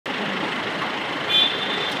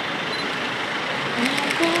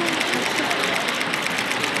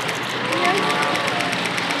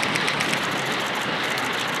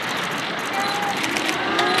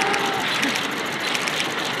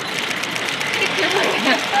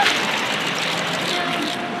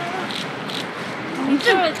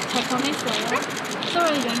술 다 정했어요? 술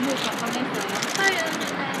연휴 다 정했어요? 술 연휴는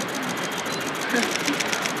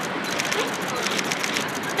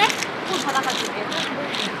네? 돈 받아가지고요.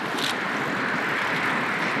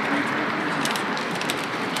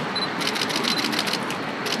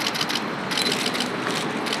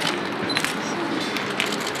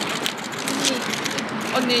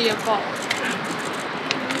 언니 예뻐.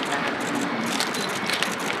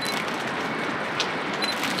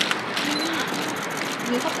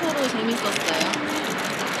 이 사포로 재밌었어요.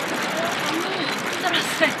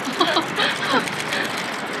 힘들었어요.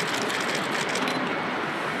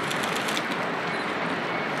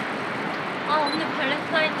 아 언니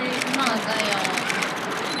발렌타인데이구나. 맞아요.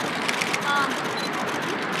 아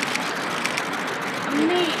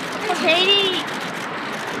언니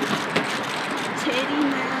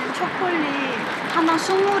제리는 초콜릿 하나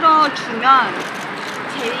스물어 주면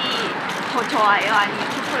제리 더 좋아요? 아니면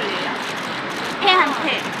초콜릿이요?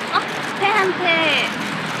 폐한테 폐한테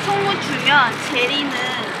선물 주면 제리는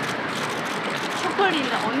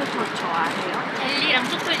초콜릿은 어느 더 좋아해요? 젤리랑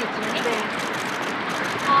초콜릿 중에? 네.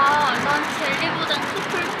 아 난 젤리보단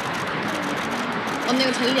초콜릿.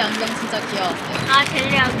 언니가 젤리 안경 진짜 귀여웠어요. 아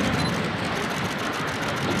젤리 안경.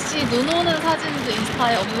 혹시 눈 오는 사진도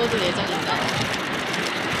인스타에 업로드 예정인가요?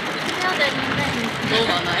 해야 되는데. 너무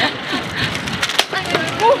많아요?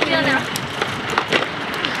 아이고 미안해라.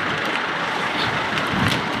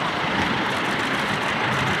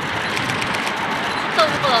 진짜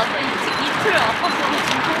보고 나서 이틀 아팠어.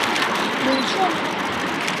 너무 추워.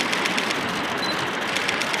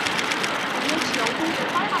 혹시 영통에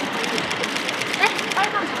빨간 장이 있죠? 네?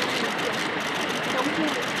 빨간 장이 있죠? 영통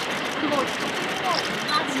그거 진짜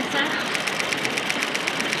아 진짜요?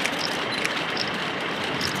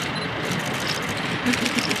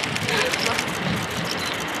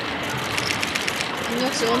 언니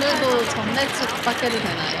혹시 오늘도 전매치 부탁해도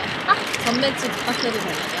되나요? 아? 전매치 부탁해도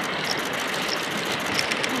되나요?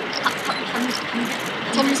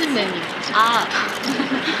 점심 메뉴. 아.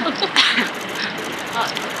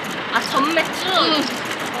 전매주? 뭐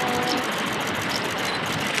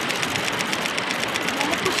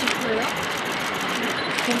먹고 싶어요?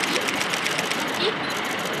 고기? 고기?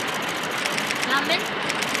 라멘?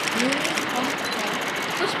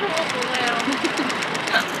 먹고 싶은 거 뭐예요?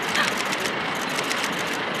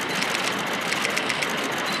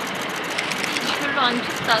 이게 별로 안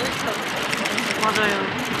춥다, 그쵸?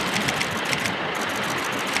 맞아요.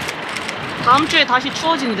 다음 주에 다시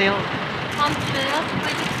추워진대요. 다음 주에요? 아,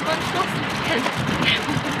 이제 그만 추웠으면 좋겠네.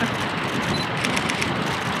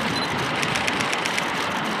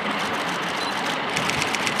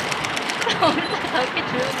 오늘 다 이렇게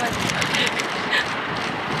조용하지?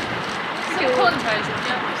 스폰 잘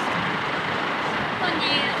준비하고 있어. 폰이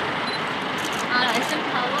에센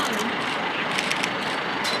파워.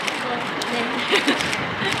 네.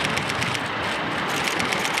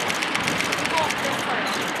 이거 어땠어요?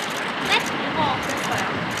 네? 이거 어땠어요?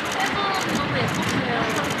 이거 너무 예뻤어요.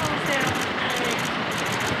 감사하세요. 네.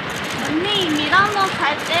 언니 미라노 갈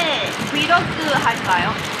때 브이로그 할까요?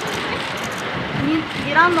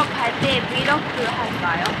 미라노 갈 때 브이로그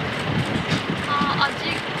할까요? 아직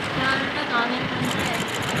계획은 안 했는데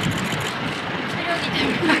체력이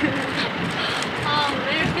되면 왜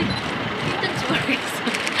이렇게 힘든지 모르겠어.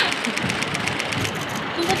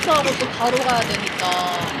 콘서트하고 또 바로 가야 되니까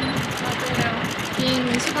맞아요.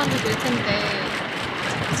 긴 시간도 될 텐데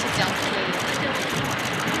지치지 않게.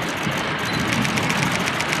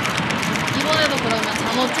 이번에도 그러면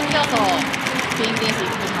잠옷 챙겨서 비행기에서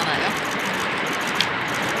입고 가나요?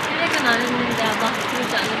 계획은 안 했는데 아마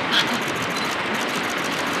그러지 않을까.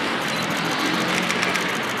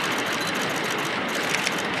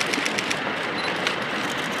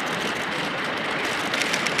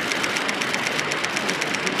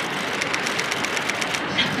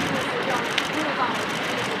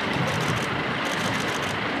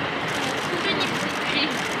 수빈이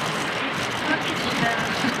그렇게 주면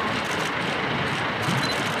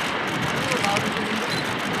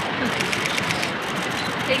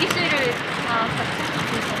대기실을 다 같이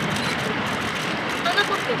쓰고 있었는데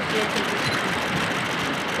하나밖에 없어요. 대기실.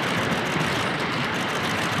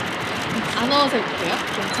 안 어색해요?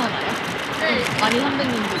 괜찮아요? 네, 많이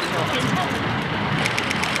선배님들이 좋아. 괜찮아요.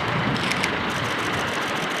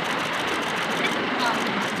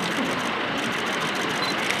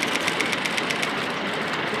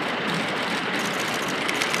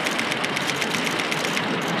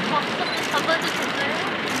 잡아도 될까요?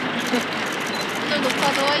 오늘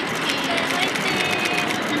녹화도 화이팅! 네, 화이팅!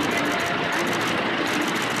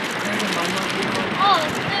 만나고 어,